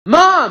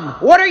Mom,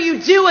 what are you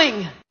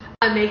doing?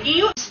 I'm making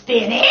you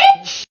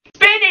spinach.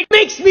 Spinach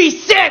makes me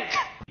sick!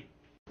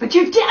 But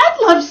your dad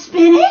loves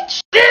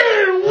spinach.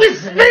 Ew,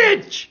 with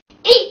spinach!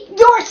 Eat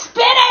your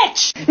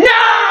spinach!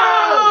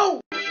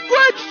 No!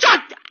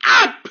 Shut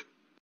up!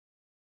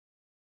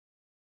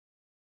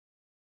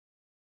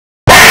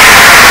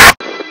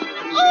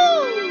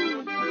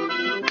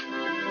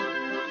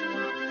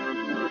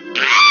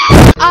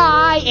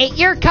 I ate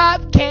your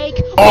cupcake.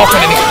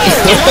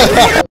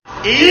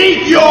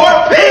 Eat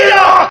your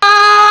pizza!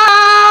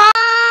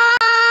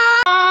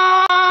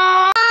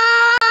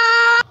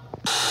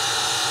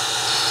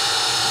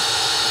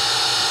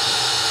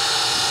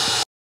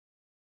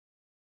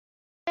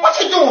 What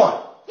you doing? I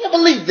can't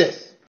believe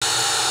this.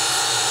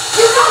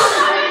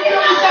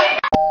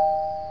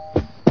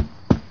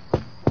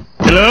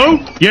 Hello?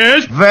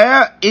 Yes?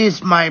 Where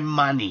is my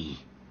money?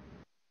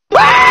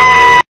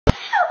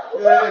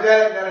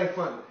 That ain't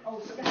funny.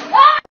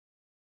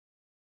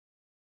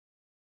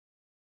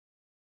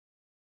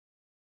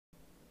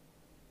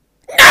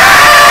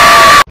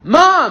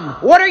 Mom,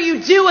 what are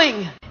you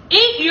doing?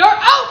 Eat your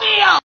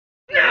oatmeal!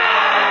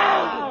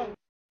 No!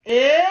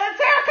 It's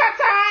haircut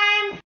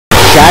time!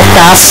 Shut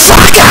the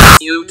fuck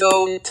up! You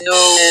don't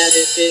know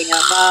anything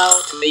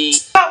about me.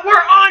 But we're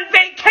on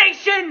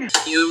vacation!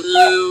 You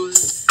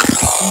lose.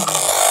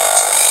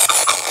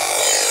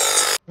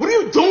 What are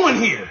you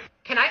doing here?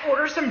 Can I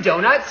order some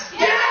donuts?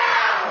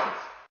 Yeah!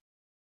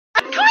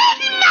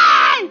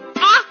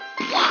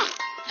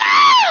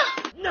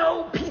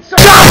 No pizza! Stop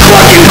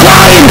fucking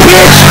crying,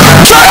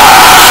 bitch! Shut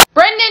up!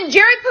 Brendan,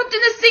 Jerry pooped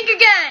in the sink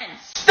again!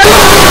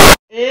 Stop!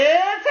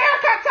 It's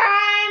haircut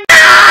time!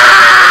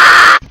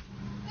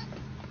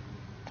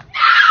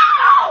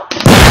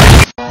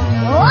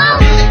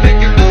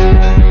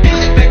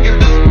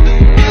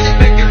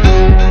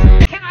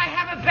 Can I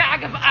have a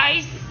bag of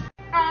ice?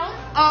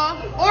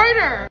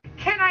 Order!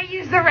 Can I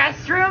use the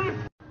restroom?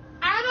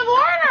 Out of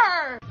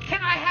order!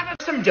 Can I have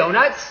some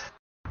donuts?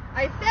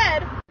 I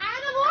said,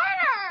 out of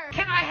order!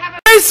 Can I have a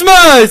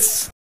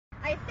Christmas!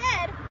 I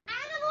said,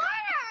 out of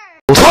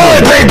order!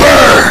 Toilet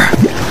paper!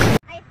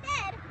 I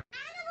said,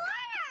 out of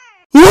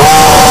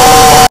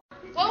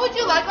order! What would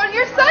you like on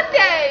your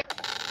sundae?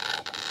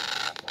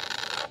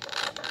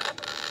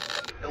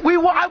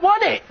 I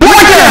want it! What the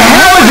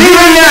hell is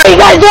even that? You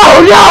guys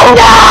don't know!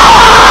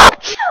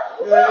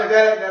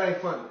 That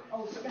ain't funny.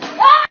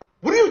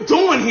 What are you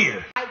doing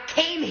here? I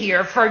came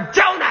here for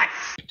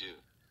donuts!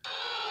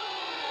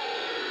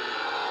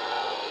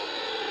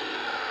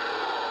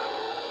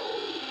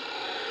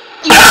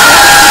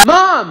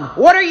 Mom,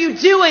 what are you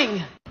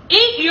doing?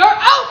 Eat your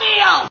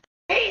oatmeal!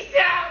 Peace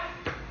out!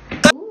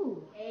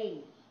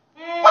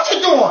 What you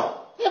doing? I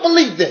can't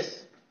believe this.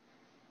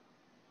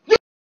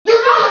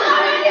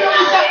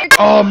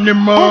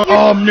 Omnima,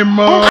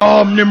 Omnima,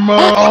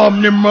 Omnima,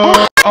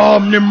 Omnima,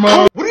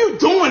 Omnima. What are you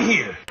doing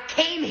here? I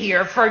came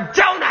here for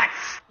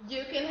donuts!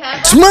 You can have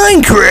It's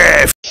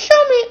Minecraft!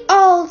 Show me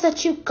all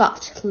that you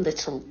got,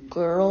 little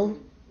girl.